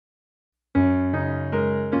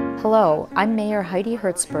Hello, I'm Mayor Heidi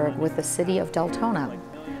Hertzberg with the City of Deltona.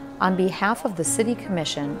 On behalf of the City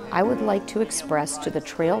Commission, I would like to express to the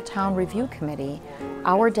Trail Town Review Committee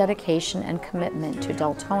our dedication and commitment to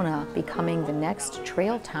Deltona becoming the next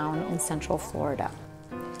trail town in Central Florida.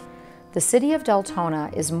 The City of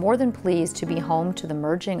Deltona is more than pleased to be home to the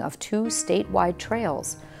merging of two statewide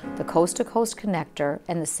trails, the Coast to Coast Connector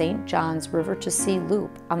and the St. Johns River to Sea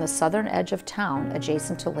Loop on the southern edge of town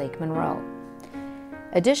adjacent to Lake Monroe.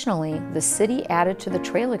 Additionally, the city added to the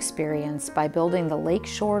trail experience by building the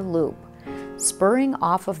Lakeshore Loop, spurring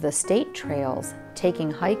off of the state trails,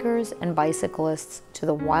 taking hikers and bicyclists to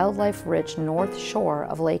the wildlife-rich north shore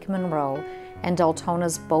of Lake Monroe and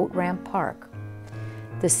Deltona's Boat Ramp Park.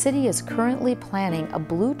 The city is currently planning a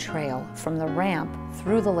blue trail from the ramp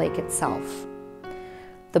through the lake itself.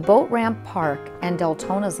 The Boat Ramp Park and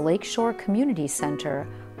Deltona's Lakeshore Community Center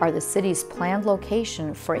are the city's planned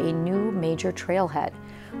location for a new major trailhead,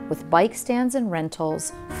 with bike stands and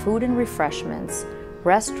rentals, food and refreshments,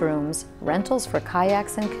 restrooms, rentals for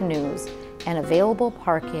kayaks and canoes, and available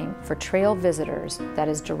parking for trail visitors that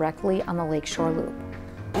is directly on the Lakeshore Loop.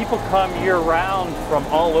 People come year-round from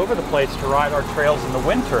all over the place to ride our trails in the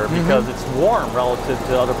winter because it's warm relative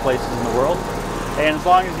to other places in the world. And as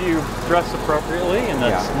long as you dress appropriately and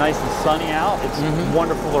it's nice and sunny out, it's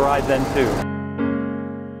wonderful to ride then too.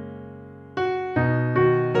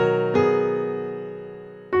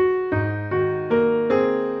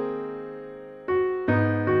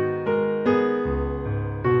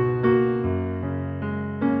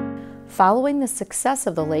 Following the success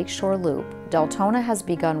of the Lakeshore Loop, Deltona has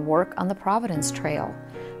begun work on the Providence Trail,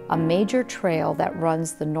 a major trail that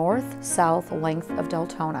runs the north-south length of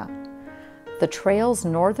Deltona. The trail's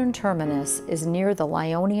northern terminus is near the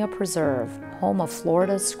Lyonia Preserve, home of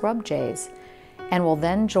Florida's scrub jays, and will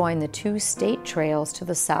then join the two state trails to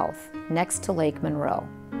the south, next to Lake Monroe.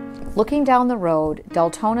 Looking down the road,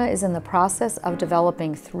 Deltona is in the process of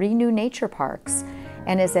developing 3 new nature parks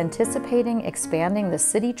and is anticipating expanding the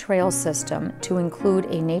city trail system to include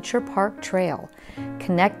a nature park trail,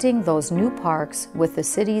 connecting those new parks with the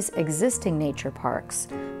city's existing nature parks,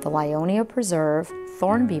 the Lyonia Preserve,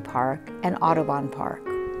 Thornby Park, and Audubon Park.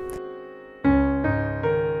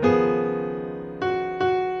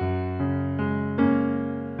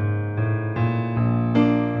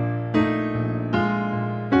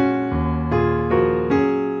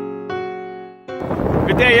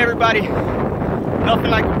 Good day, everybody.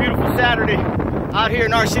 Nothing like a beautiful Saturday out here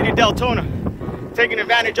in our city, Deltona, taking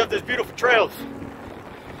advantage of these beautiful trails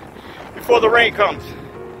before the rain comes.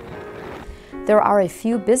 There are a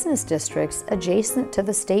few business districts adjacent to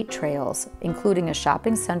the state trails, including a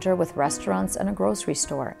shopping center with restaurants and a grocery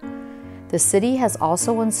store. The city has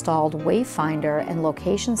also installed wayfinder and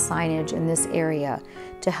location signage in this area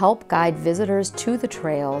to help guide visitors to the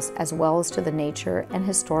trails as well as to the nature and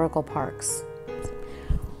historical parks.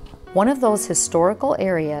 One of those historical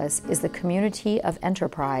areas is the community of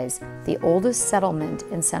Enterprise, the oldest settlement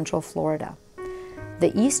in Central Florida.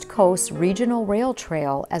 The East Coast Regional Rail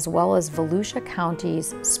Trail, as well as Volusia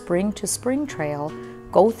County's Spring to Spring Trail,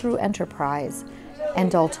 go through Enterprise, and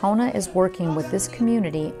Deltona is working with this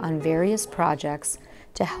community on various projects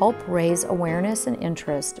to help raise awareness and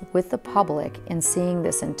interest with the public in seeing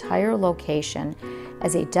this entire location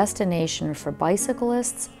as a destination for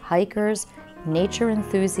bicyclists, hikers, nature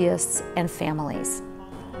enthusiasts, and families.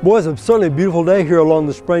 Boy, it's certainly a beautiful day here along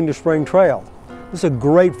the Spring to Spring Trail. This is a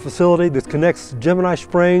great facility that connects Gemini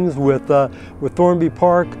Springs with Thornby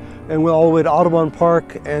Park and all the way to Audubon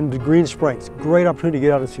Park and Green Springs. Great opportunity to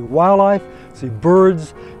get out and see wildlife, see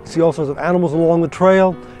birds, see all sorts of animals along the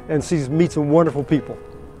trail, and meet some wonderful people.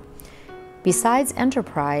 Besides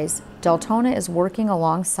Enterprise, Deltona is working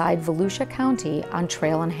alongside Volusia County on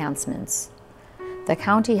trail enhancements. The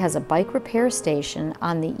county has a bike repair station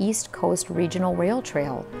on the East Coast Regional Rail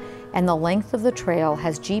Trail, and the length of the trail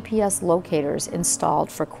has GPS locators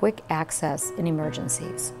installed for quick access in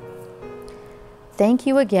emergencies. Thank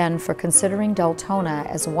you again for considering Deltona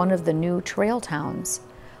as one of the new trail towns.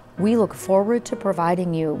 We look forward to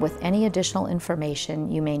providing you with any additional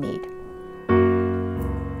information you may need.